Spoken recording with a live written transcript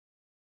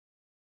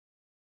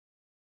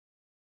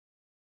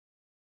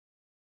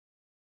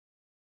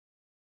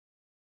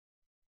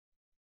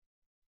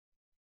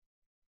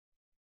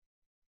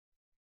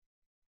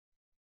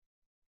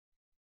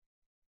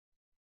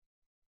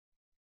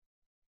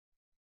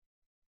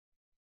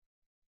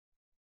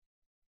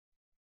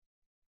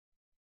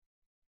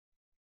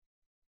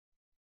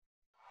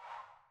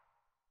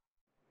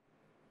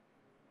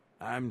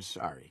I'm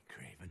sorry,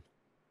 Craven.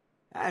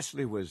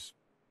 Ashley was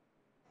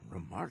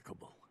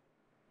remarkable.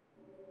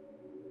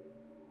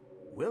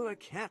 Willa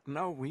can't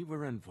know we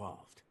were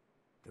involved,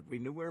 that we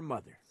knew her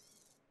mother.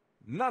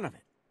 None of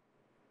it.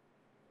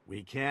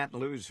 We can't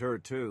lose her,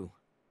 too.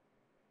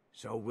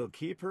 So we'll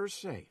keep her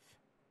safe,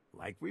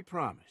 like we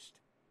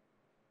promised.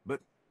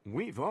 But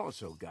we've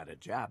also got a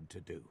job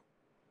to do.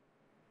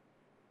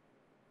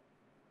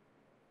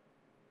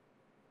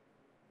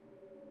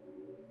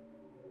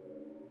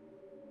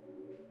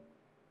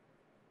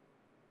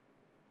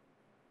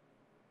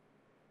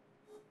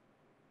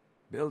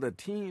 Build a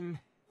team,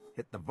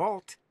 hit the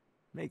vault,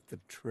 make the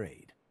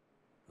trade.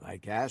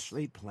 Like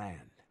Ashley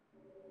planned.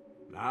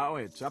 Now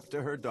it's up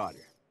to her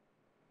daughter.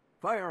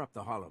 Fire up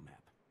the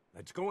holomap.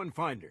 Let's go and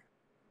find her.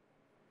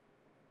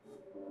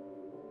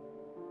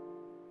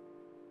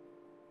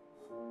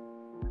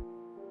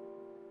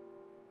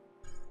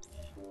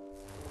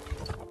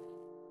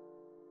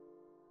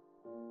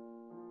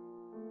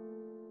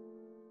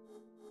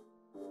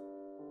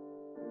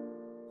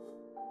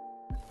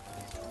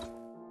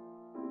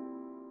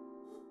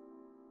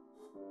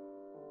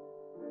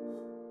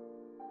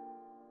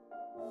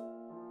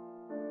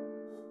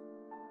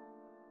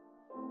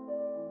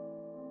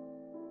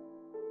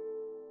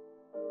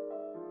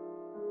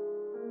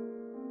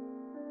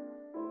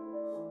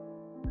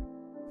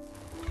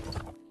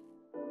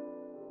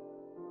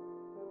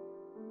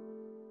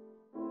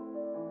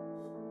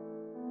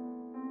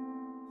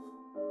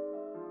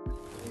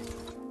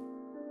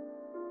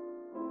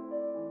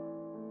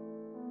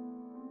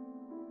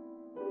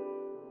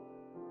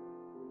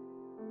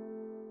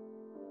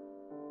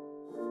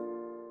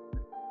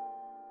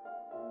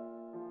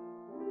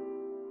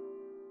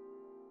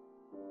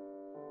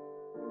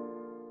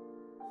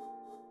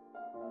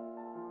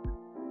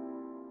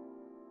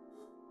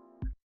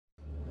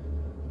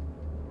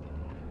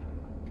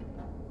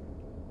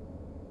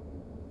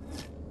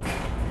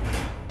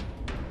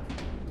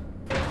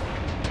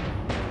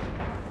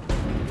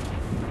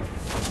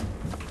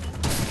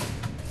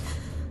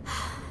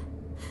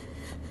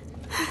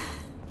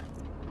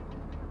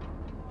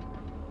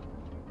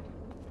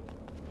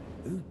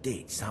 Who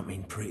did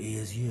something pretty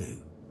as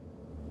you?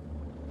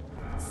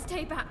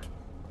 Stay back!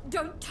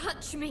 Don't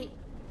touch me!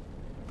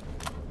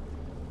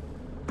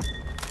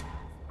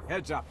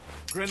 Heads up.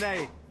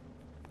 Grenade!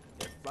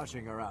 They're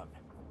flushing around.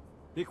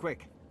 Be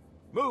quick.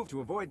 Move to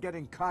avoid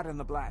getting caught in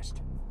the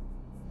blast.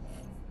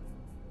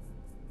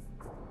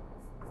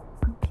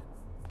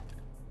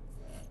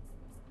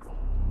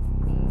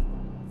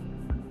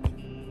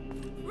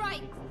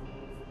 Right!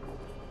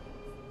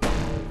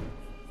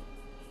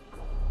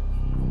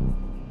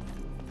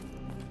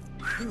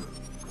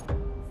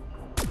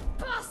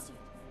 Bastard!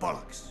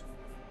 Bollocks!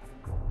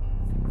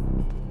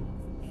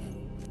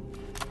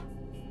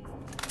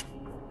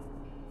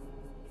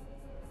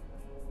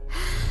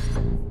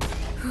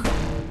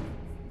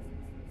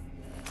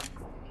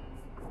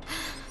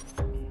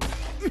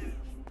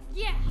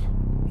 Yeah!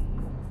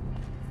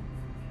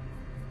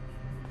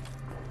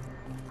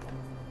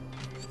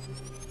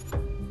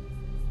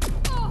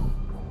 Oh!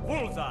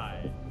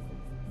 Bullseye!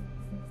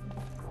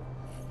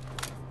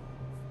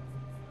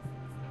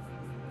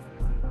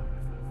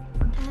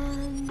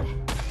 And...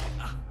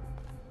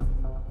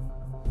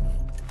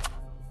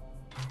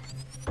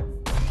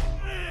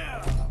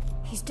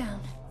 He's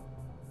down.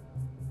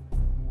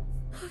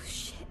 Oh,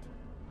 shit.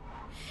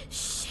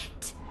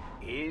 Shit!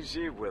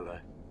 Easy,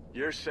 Willa.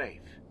 You're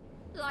safe.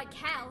 Like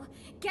hell.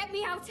 Get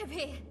me out of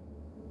here!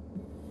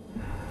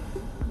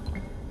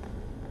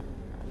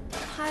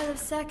 Pile of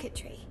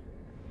circuitry.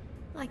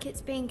 Like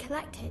it's being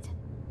collected.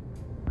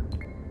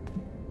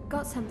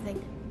 Got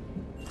something.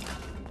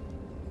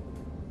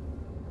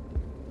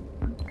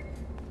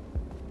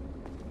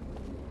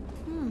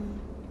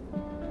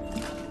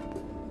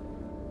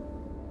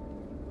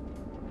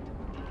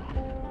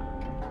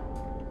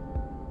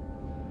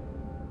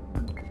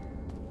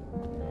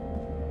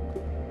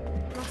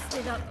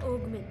 Rusted up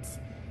augments.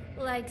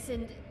 Legs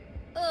and...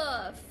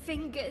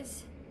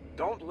 fingers.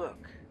 Don't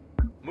look.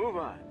 Move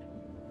on.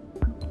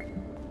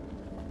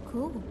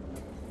 Cool.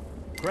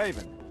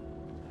 Craven,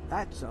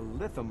 that's a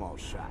lithomol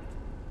shot.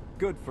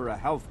 Good for a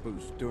health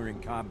boost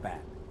during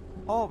combat.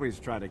 Always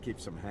try to keep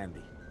some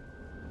handy.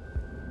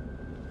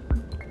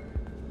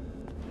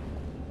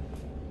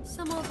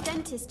 Some old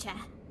dentist chair.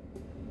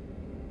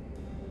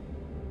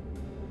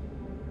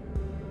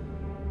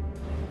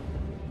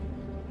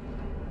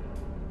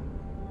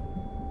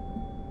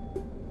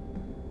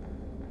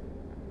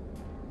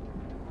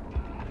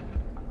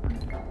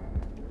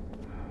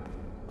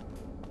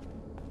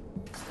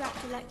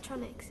 Scrapped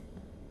electronics.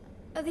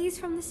 Are these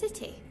from the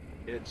city?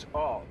 It's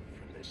all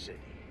from the city.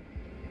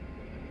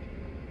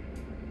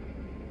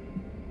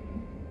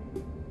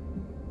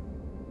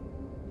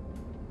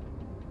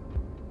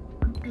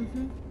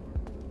 Mm-hmm.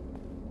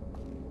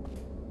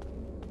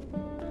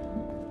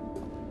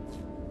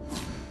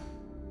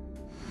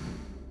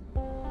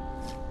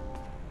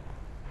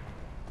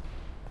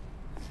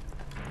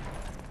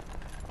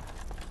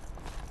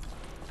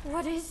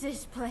 What is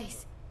this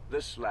place?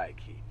 The slag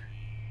heap.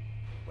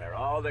 where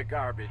all the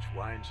garbage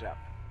winds up.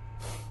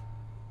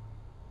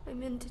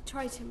 I'm in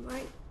Detritum,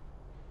 right?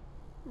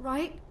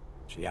 Right?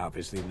 She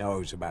obviously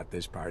knows about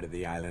this part of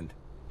the island.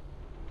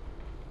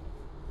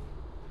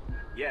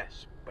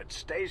 Yes, but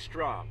stay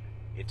strong.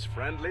 It's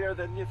friendlier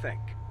than you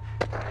think.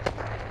 Oh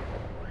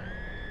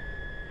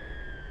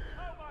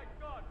my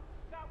god!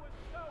 That was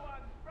so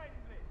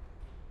unfriendly!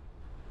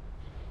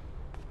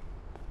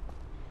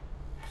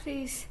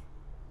 Please,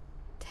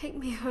 take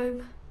me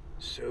home.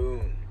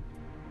 Soon.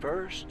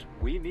 First,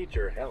 we need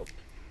your help.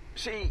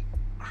 See,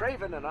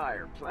 Craven and I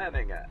are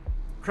planning a...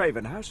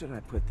 Craven, how should I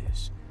put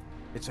this?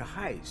 It's a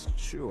heist,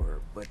 sure,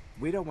 but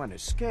we don't want to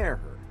scare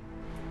her.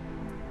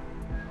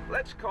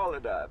 Let's call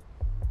it a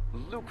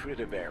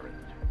lucrative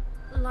errand.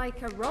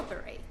 Like a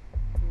robbery.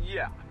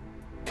 Yeah,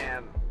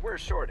 and we're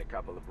short a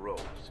couple of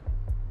rolls.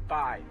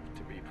 5,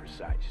 to be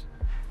precise.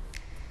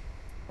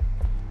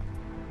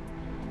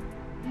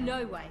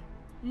 No way.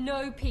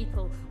 No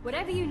people.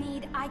 Whatever you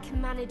need, I can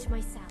manage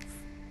myself.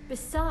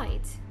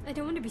 Besides, I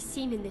don't want to be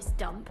seen in this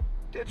dump.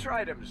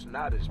 Detritum's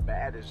not as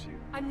bad as you.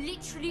 I'm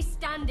literally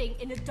standing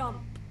in a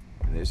dump.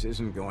 This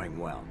isn't going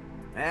well.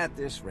 At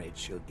this rate,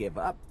 she'll give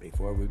up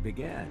before we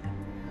begin.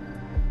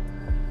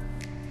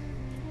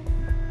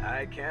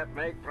 I can't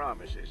make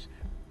promises,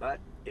 but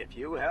if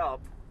you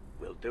help,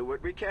 we'll do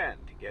what we can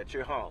to get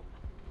you home.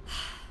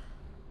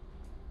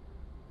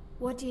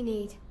 What do you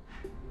need?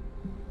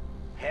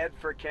 Head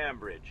for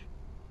Cambridge.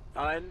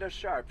 Find a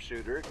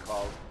sharpshooter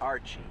called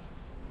Archie.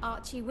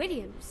 Archie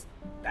Williams?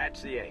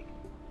 That's the aim.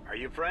 Are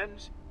you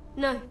friends?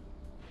 No.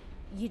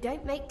 You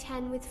don't make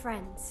 10 with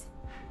friends.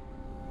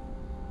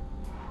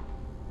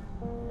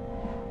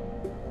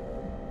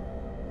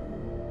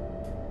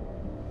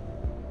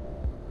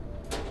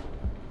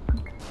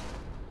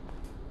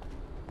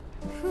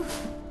 Whew.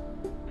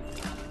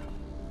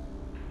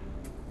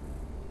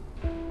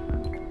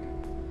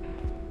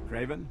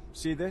 Craven,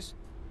 see this?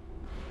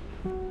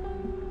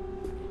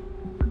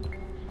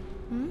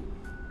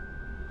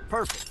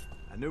 Perfect.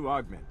 A new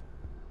augment.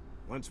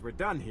 Once we're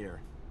done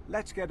here,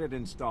 let's get it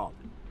installed.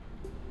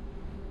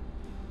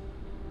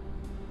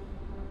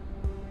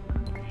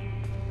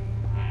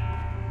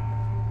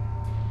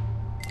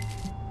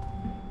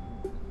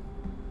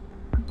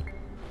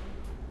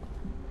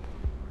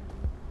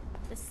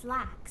 The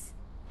slacks.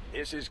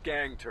 This is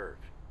gang turf,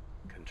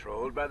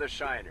 controlled by the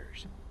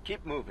Shiners.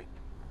 Keep moving.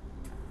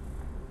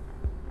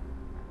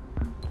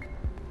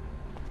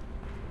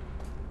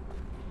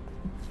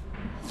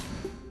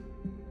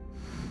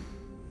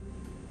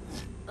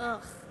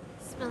 Ugh.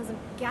 Smells of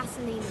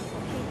gasoline and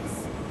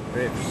pigs.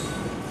 Pigs.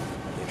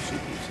 If she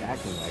keeps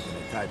acting like an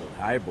entitled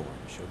highborn,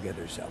 she'll get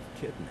herself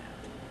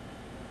kidnapped.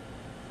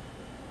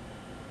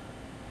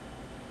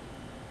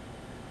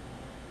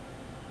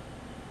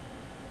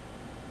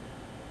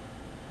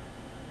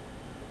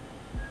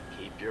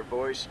 Keep your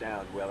voice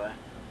down, Willa.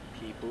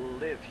 People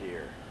live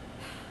here.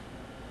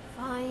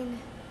 Fine.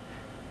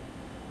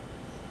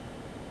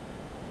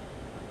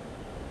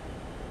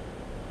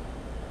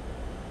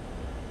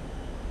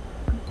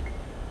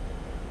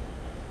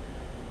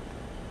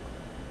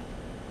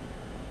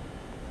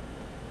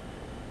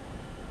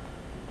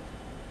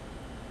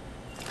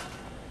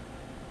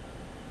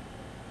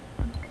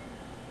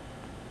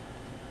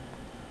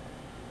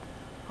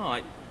 Hi,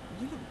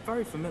 you look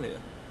very familiar.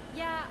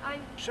 Yeah,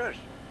 I'm Shush.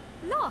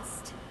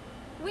 lost.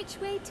 Which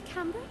way to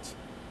Cambridge?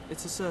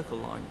 It's a circle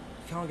line.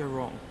 You can't go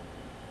wrong.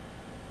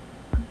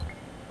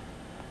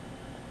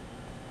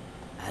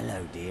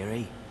 Hello,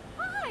 dearie.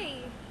 Hi!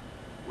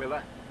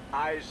 Willa,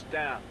 eyes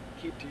down.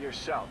 Keep to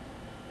yourself.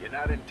 You're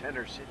not in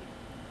Tenor City.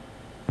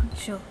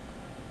 Sure.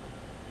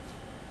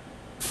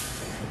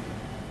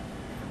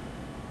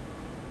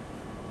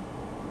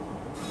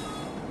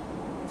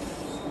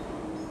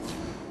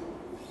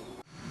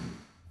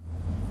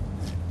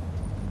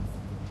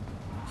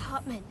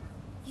 Hartman,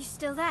 you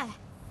still there?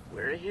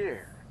 We're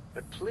here,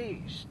 but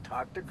please,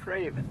 talk to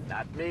Craven,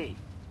 not me.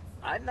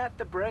 I'm not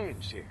the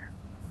brains here.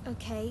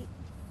 Okay,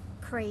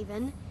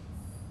 Craven.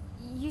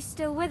 You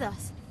still with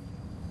us?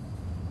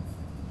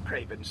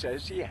 Craven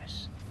says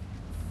yes.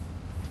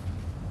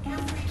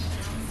 Cambridge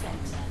Town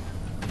Centre.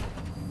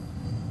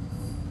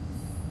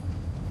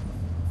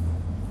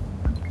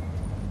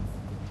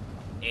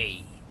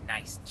 Hey,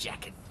 nice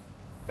jacket.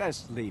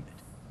 Best leave it.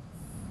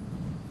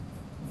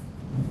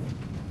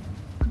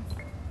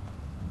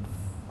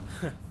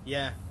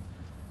 Yeah,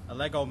 a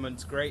leg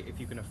augment's great if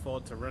you can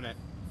afford to run it.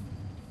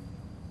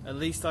 At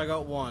least I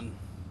got one,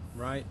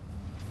 right?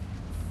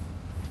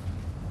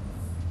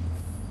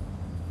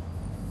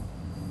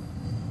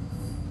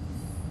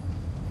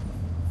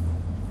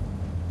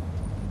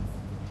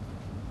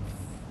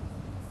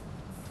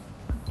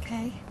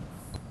 Okay.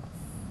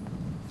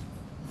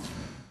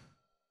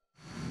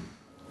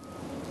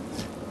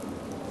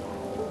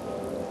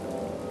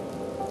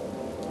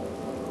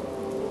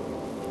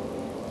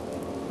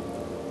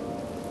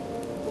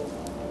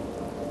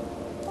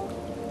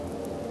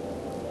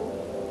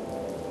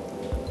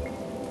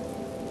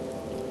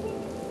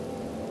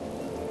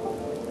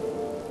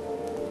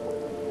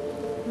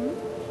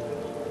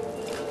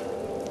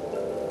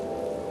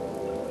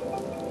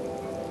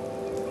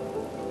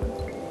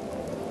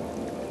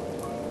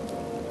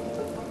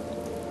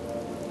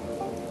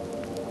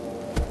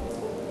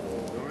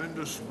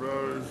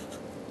 indisposed.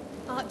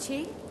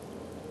 Archie?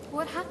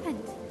 What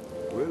happened?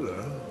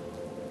 Willa?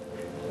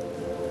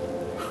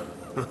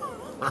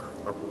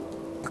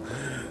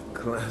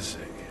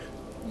 Classic.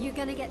 You're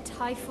gonna get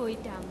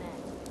typhoid down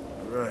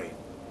there. Great.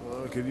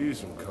 Well, I could use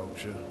some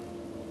culture.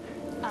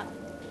 Up.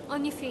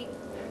 On your feet.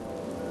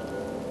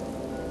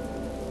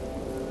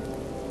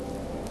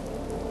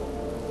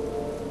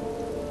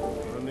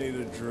 I need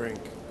a drink.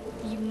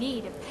 You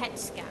need a PET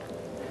scan.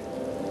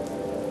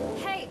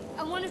 Hey,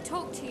 I want to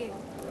talk to you.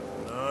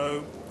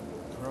 No.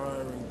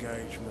 Prior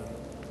engagement.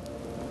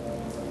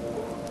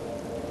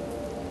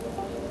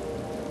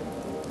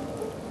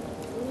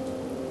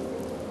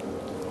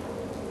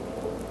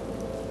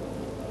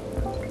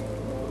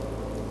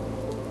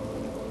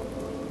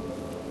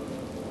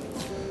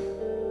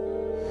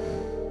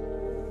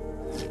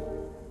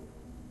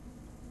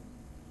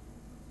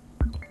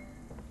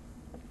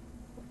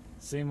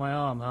 See my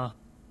arm, huh?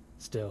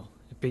 Still,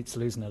 it beats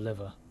losing a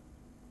liver.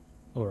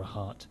 Or a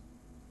heart.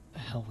 The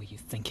hell were you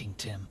thinking,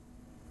 Tim?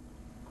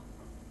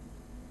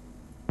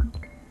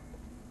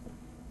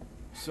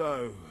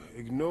 So,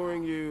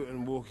 ignoring you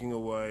and walking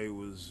away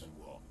was,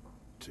 what,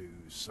 too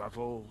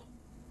subtle?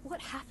 What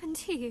happened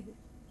to you?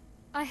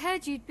 I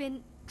heard you'd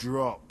been...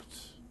 Dropped.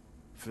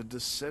 For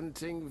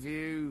dissenting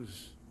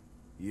views.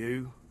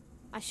 You?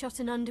 I shot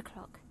an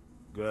underclock.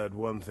 Glad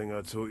one thing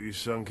I taught you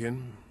sunk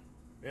in.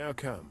 How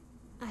come?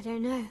 I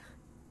don't know.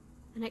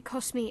 And it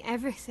cost me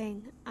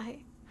everything. I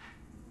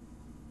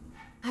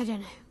don't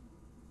know.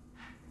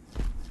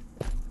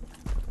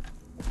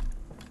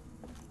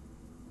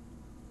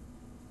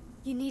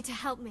 You need to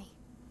help me.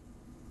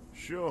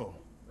 Sure.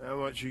 How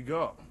much you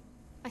got?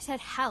 I said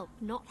help,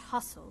 not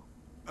hustle.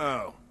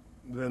 Oh,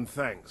 then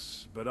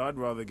thanks, but I'd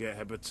rather get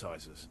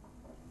hepatitis.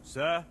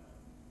 Sir,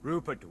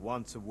 Rupert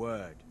wants a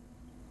word.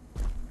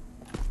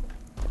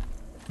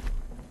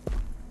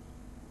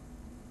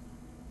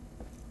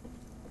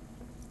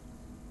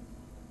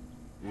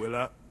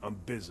 Willa, I'm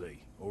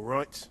busy, all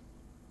right?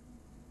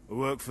 I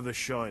work for the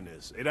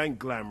Shiners. It ain't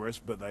glamorous,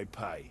 but they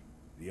pay.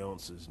 The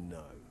answer's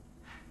no.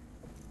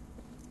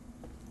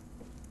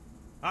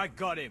 I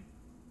got him.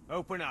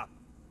 Open up.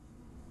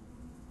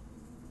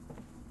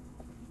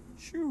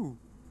 Shoo.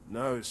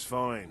 No, it's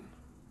fine.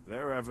 Let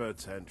her have her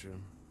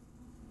tantrum.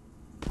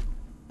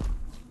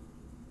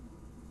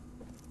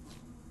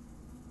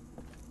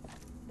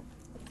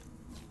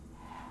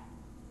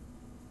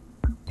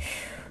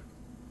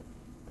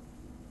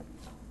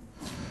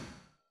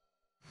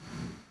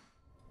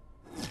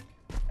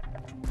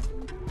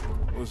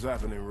 What's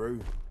happening,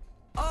 Rue?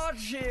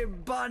 Archie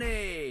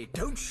Bunny!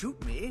 Don't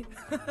shoot me.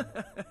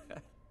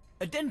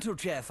 A dental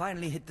chair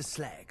finally hit the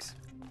slags.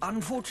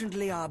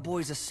 Unfortunately, our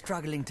boys are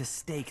struggling to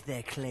stake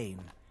their claim.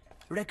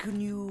 Reckon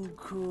you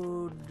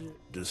could...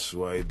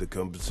 Dissuade the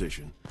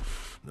competition.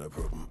 No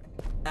problem.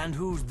 And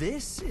who's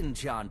this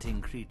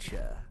enchanting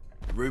creature?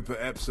 Rupert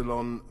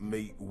Epsilon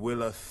meet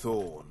Willa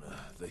Thorne,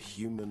 the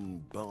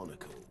human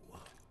barnacle.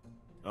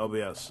 I'll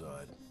be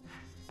outside.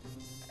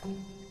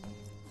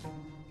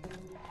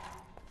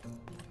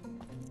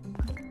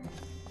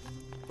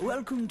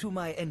 Welcome to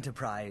my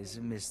enterprise,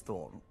 Miss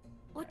Thorne.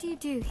 What do you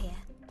do here?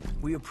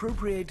 We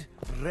appropriate,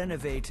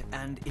 renovate,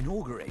 and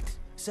inaugurate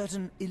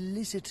certain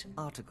illicit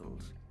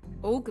articles.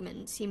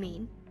 Augments, you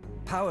mean?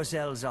 Power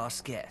cells are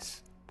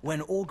scarce.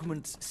 When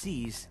augments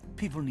cease,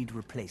 people need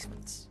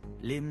replacements.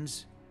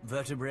 Limbs,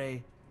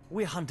 vertebrae,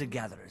 we're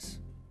hunter-gatherers.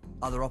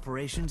 Other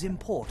operations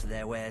import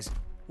their wares.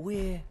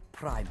 We're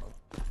primal.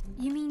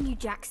 You mean you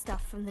jack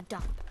stuff from the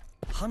dump?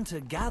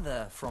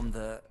 Hunter-gather from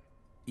the...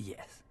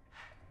 yes.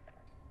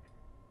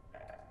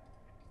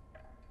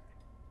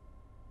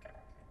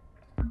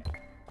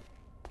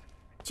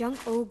 Junk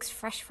orgs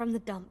fresh from the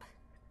dump.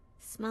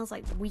 Smells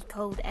like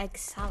week-old egg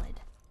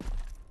salad.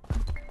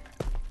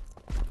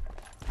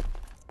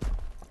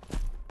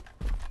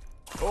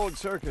 Old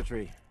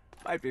circuitry.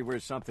 Might be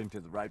worth something to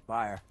the right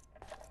buyer.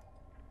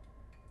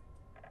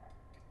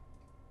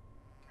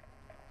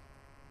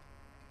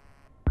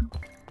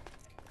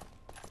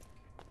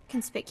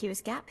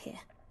 Conspicuous gap here.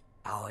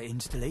 Our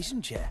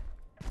installation chair.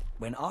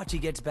 When Archie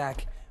gets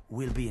back,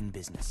 we'll be in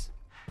business.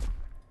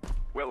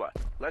 Willa,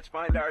 let's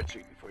find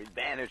Archie before he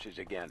vanishes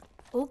again.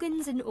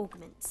 Organs and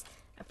Augments.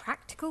 A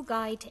practical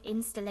guide to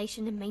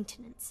installation and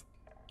maintenance.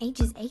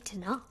 Ages 8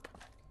 and up.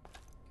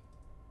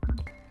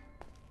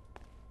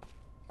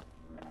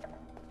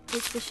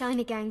 It's the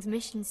Shiner Gang's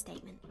mission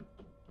statement.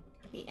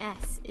 The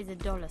S is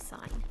a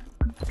 $sign.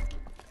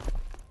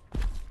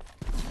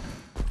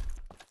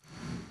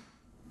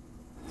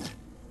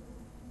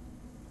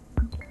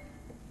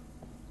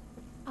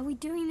 Are we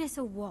doing this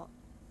or what?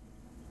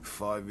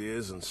 5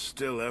 years and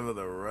still ever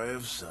the ray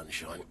of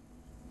sunshine.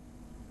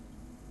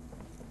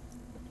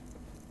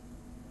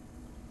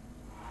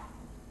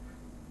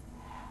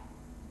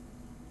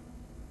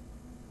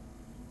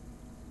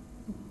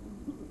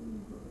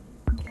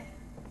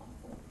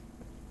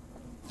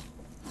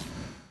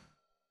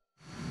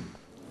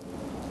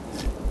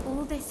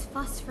 All this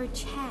fuss for a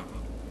chair.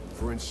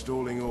 For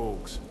installing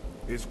orgs.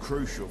 It's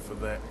crucial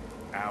for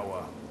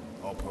our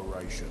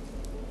operation.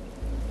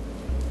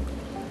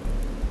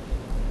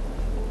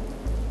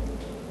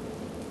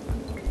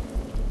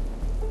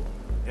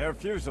 They're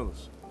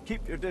fusils.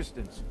 Keep your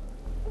distance.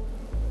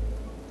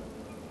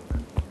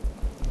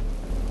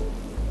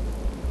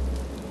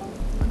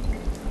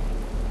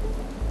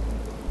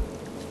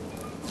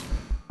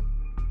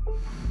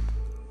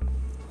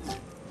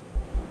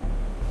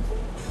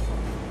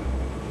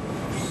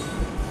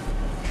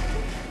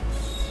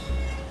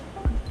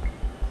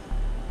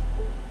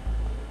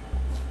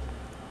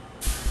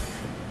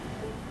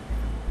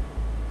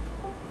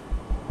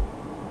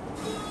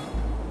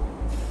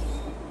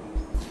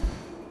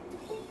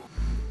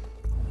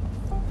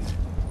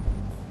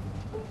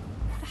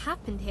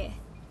 Happened here?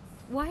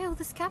 Why all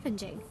the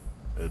scavenging?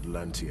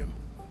 Atlantium.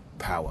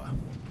 Power.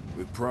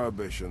 With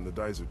Prohibition, the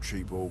days of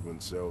cheap organ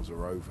cells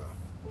are over.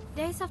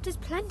 Daysoft has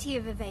plenty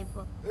of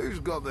available. Who's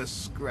got the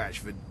scratch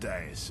for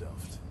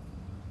Daysoft?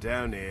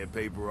 Down here,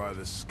 people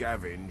either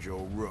scavenge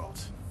or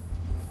rot.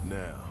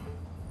 Now,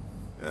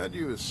 how do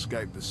you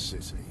escape the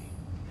city?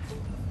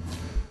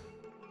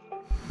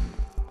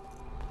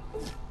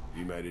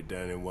 You made it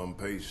down in one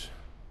piece.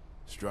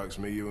 Strikes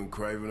me you and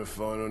Craven are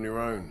fine on your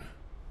own.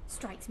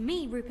 Strikes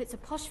me Rupert's a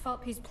posh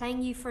fop who's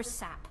playing you for a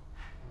sap.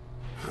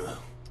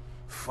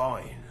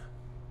 Fine.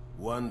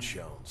 One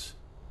chance.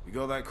 You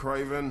got that,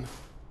 Craven?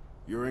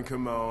 You're in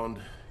command.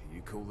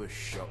 You call the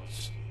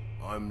shots.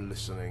 I'm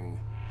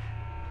listening.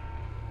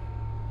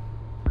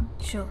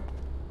 Sure.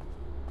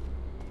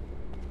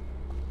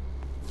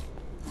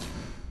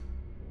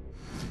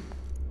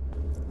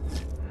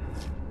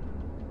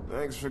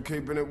 Thanks for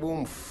keeping it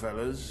warm,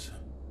 fellas.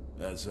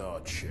 That's our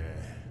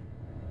chair.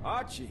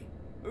 Archie,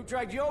 who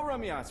dragged your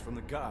rummy ass from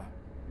the car?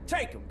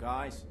 Take him,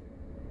 guys.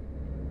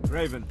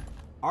 Raven,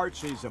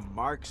 Archie's a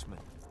marksman.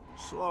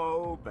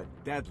 Slow, but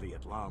deadly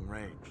at long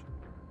range.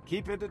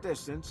 Keep at a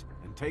distance,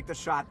 and take the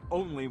shot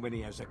only when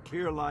he has a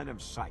clear line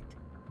of sight.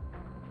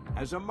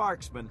 As a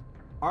marksman,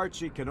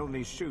 Archie can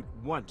only shoot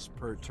once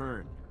per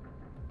turn.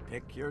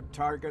 Pick your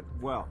target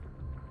well.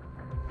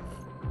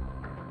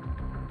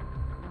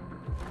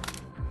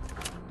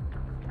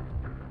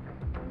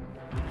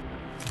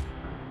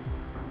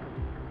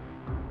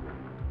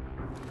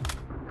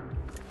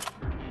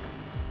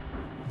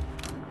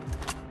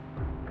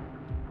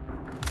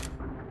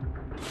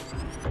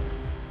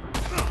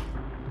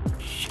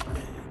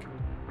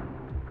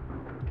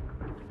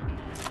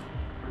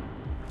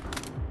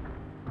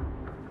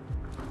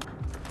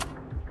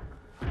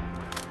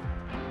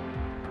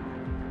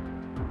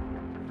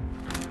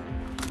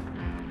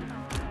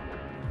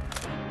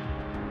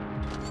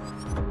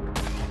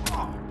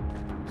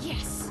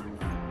 Yes!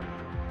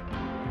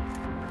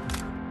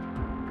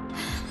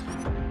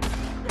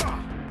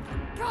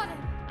 Got him!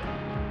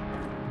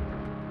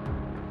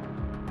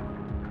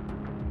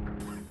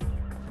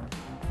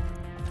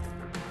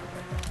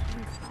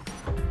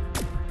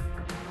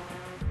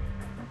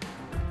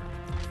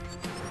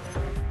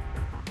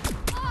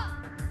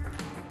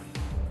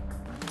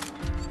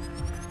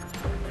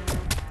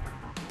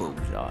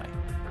 Bullseye.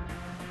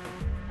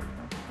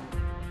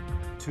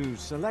 To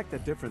select a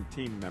different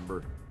team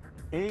member,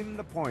 aim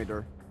the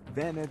pointer,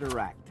 then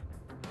interact.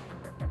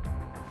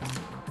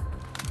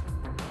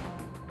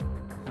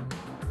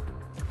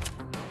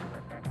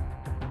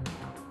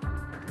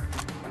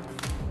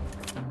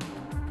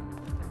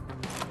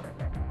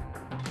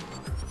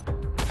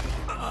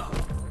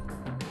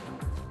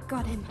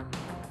 Got him.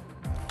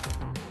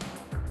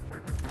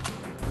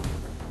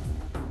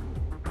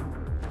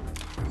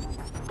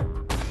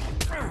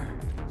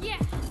 Yeah!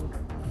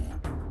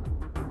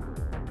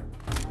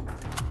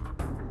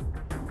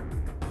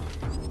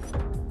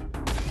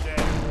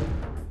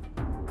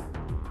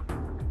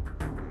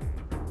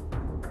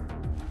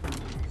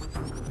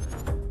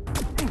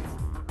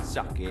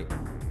 Suck it.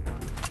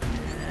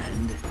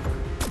 And...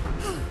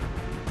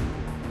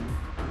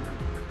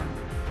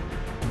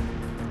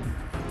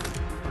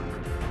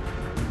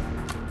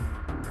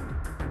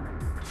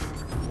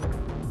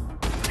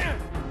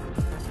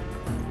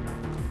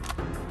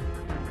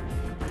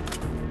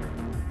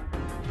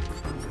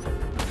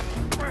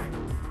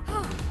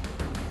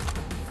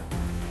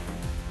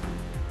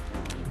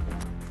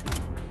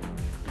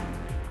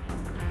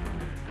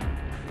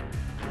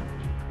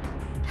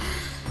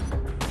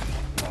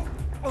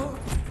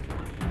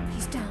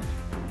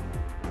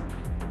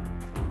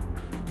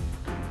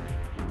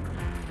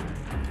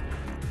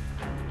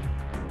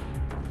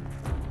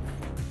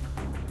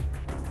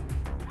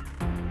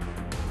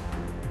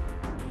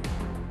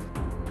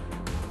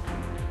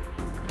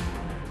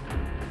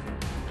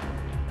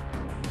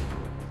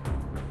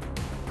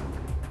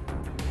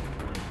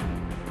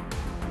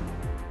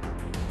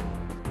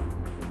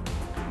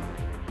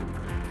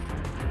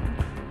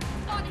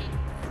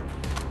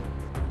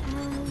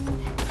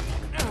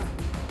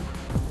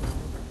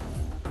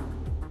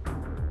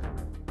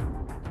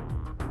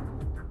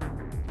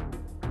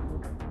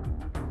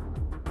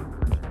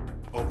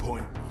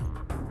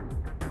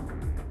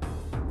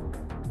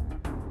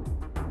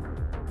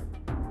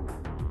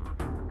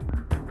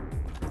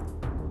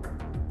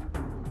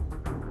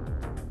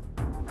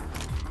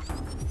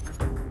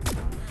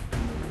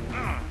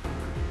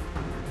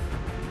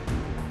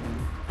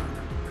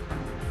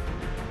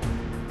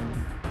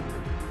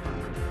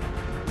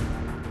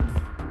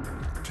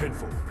 10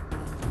 for.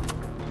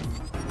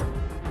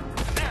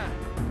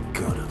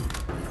 Got him.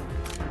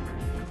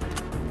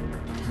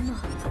 Come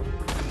on.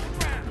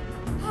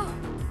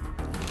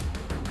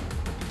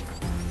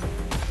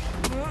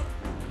 Oh.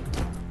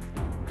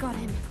 Got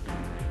him.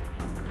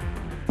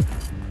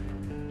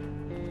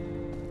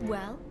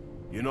 Well?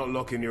 You're not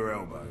locking your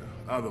elbow.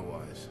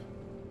 Otherwise,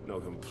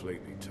 not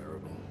completely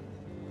terrible.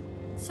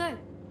 So,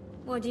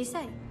 what do you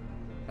say?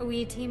 Are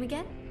we a team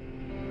again?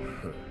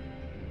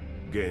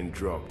 Getting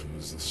dropped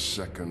was the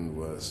second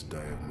worst day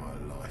of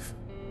my life.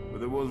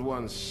 But there was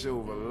one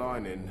silver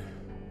lining,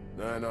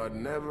 and I'd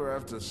never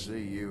have to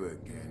see you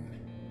again.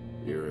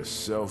 You're a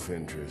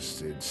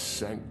self-interested,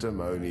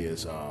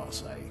 sanctimonious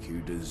arseache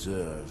who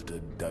deserved a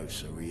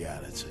dose of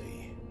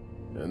reality.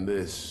 And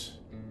this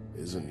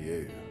isn't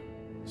you.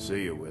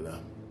 See you,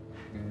 Willa.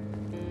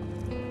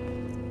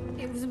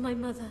 It was my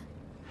mother.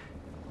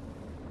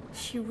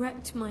 She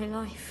wrecked my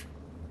life.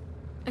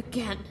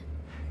 Again.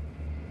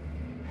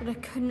 But I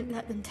couldn't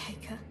let them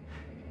take her.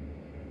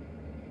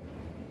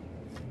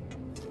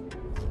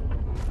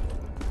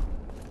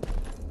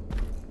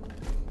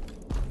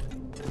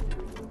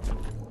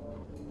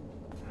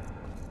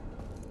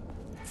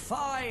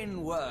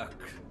 Fine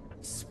work.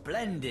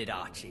 Splendid,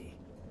 Archie.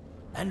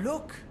 And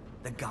look,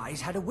 the guys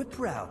had a whip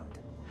round.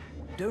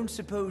 Don't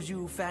suppose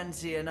you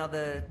fancy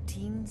another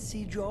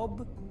teensy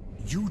job?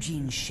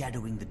 Eugene's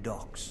shadowing the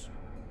docks.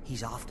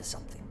 He's after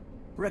something.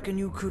 Reckon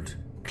you could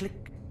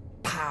click,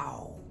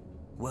 pow,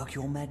 work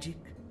your magic?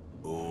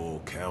 Or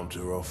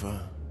counter-offer.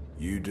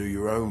 You do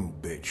your own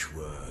bitch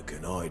work,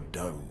 and I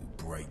don't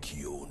break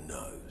your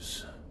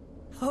nose.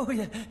 Oh,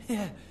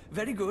 yeah,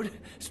 very good.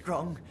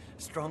 Strong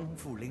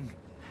fooling.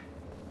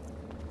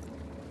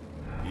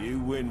 You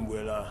win,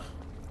 Willa.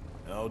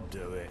 I'll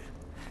do it.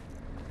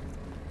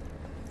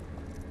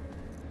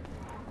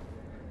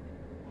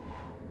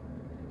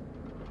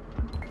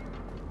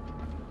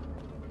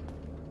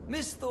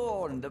 Miss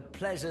Thorne, the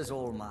pleasure's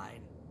all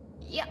mine.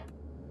 Yep.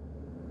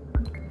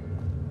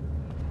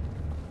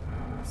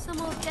 Some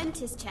old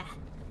dentist chair.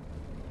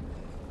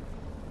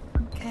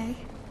 Okay.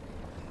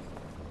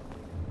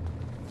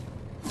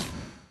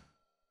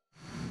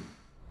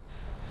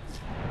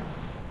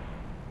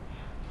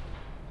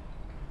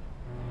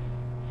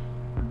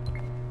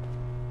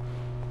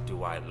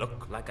 Do I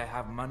look like I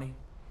have money?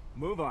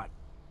 Move on.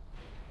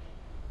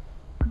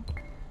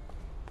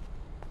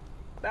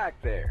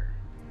 Back there.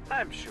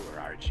 I'm sure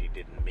Archie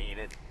didn't mean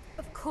it.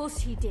 Of course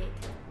he did.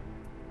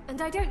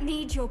 And I don't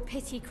need your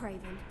pity,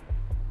 Craven.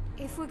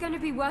 If we're going to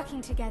be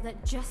working together,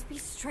 just be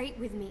straight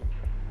with me.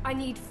 I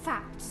need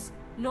facts,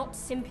 not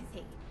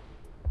sympathy.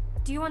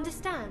 Do you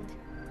understand?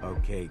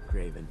 Okay,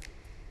 Craven.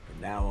 From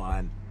now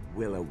on,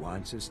 Willa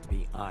wants us to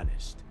be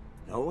honest.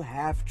 No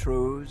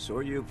half-truths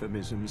or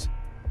euphemisms,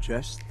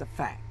 just the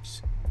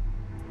facts.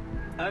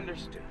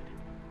 Understood.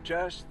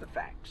 Just the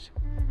facts.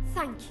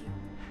 Thank you.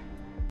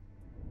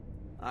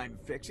 I'm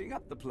fixing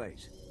up the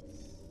place.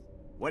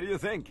 What do you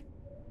think?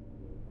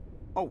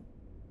 Oh,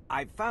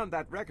 I found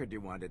that record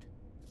you wanted.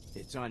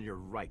 It's on your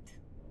right.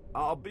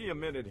 I'll be a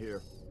minute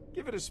here.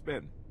 Give it a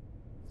spin.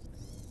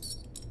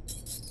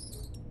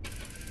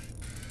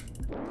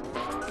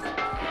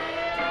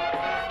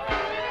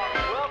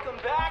 Welcome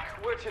back,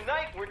 where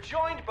tonight we're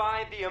joined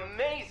by the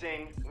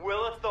amazing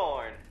Willa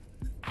Thorne.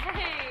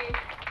 Hey,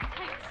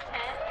 thanks,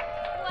 Ted.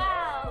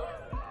 Wow.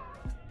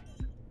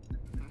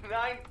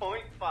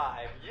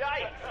 9.5.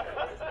 Yikes!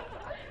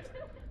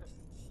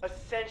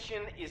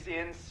 Ascension is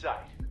in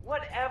sight.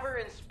 Whatever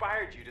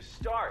inspired you to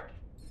start?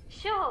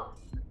 Sure.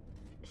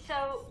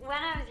 So, when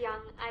I was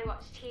young, I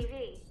watched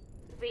TV.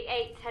 The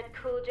 8s had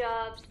cool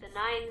jobs, the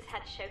 9s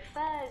had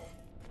chauffeurs.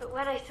 But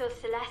when I saw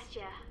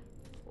Celestia,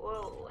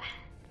 whoa.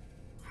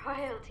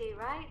 Royalty,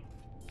 right?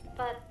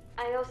 But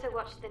I also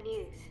watched the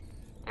news.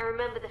 I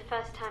remember the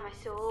first time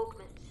I saw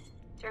augments,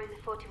 during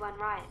the 41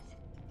 riots.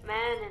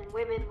 Men and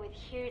women with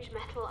huge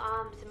metal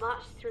arms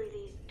marched through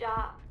these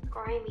dark,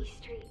 grimy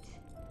streets.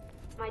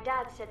 My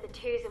dad said the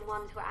 2s and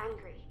 1s were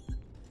angry.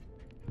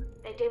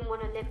 They didn't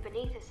want to live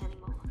beneath us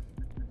anymore.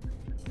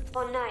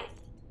 One night,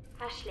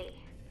 Ashley,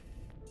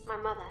 my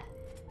mother,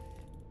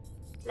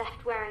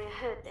 left wearing a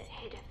hood that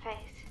hid her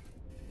face.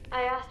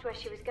 I asked where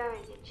she was going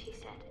and she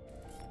said,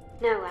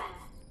 nowhere.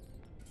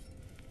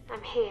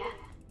 I'm here.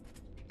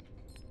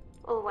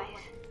 Always.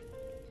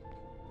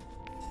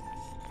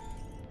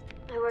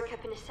 I woke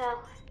up in a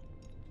cell.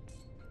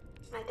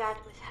 My dad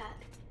was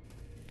hurt.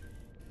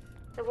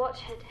 The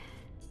watch had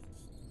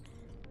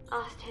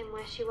asked him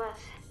where she was.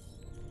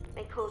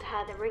 They called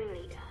her the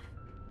ringleader.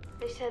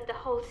 They said the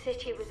whole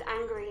city was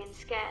angry and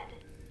scared.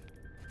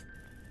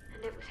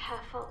 And it was her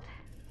fault.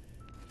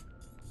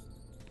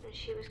 And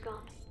she was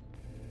gone.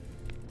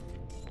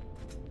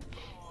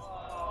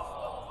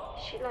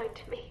 She lied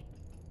to me.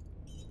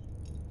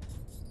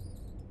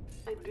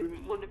 I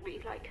didn't want to be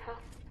like her.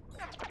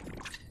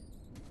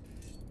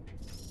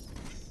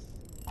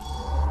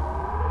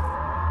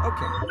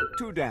 Okay,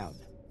 2 down.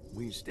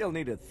 We still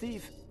need a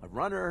thief, a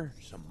runner,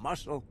 some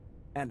muscle,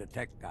 and a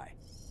tech guy.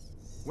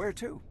 Where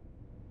to?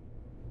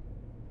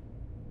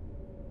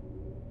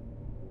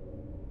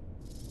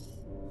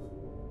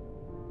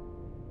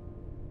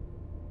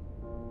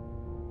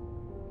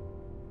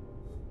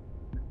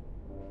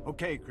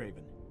 Okay,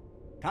 Craven.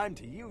 Time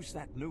to use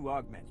that new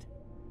augment.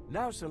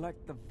 Now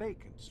select the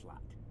vacant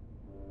slot.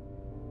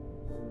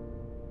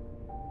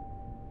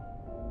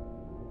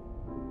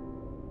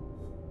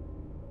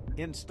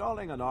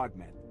 Installing an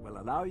augment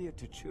will allow you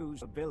to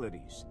choose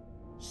abilities.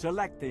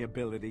 Select the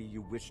ability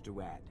you wish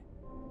to add.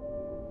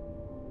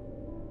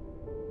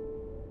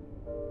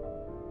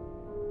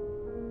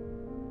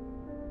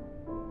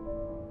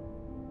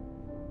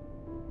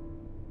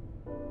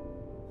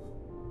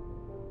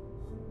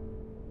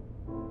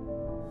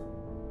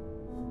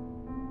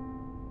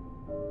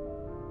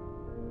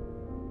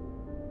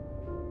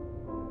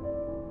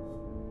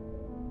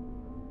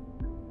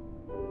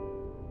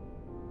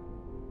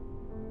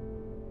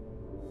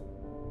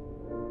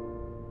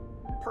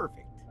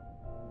 Perfect.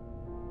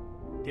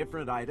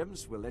 Different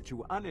items will let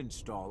you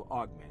uninstall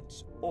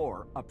augments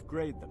or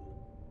upgrade them.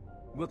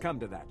 We'll come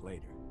to that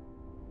later.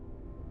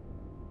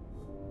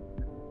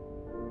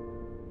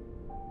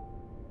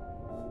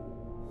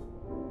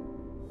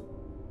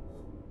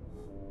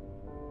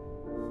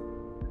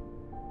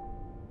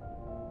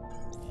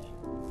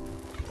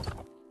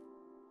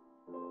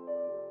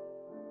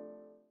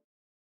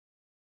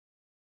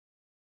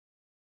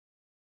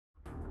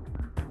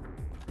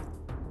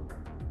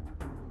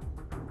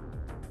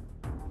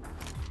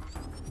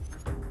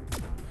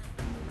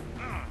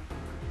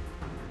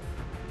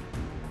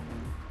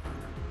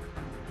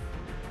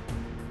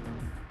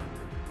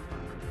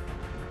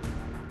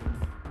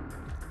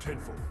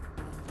 Tenfold.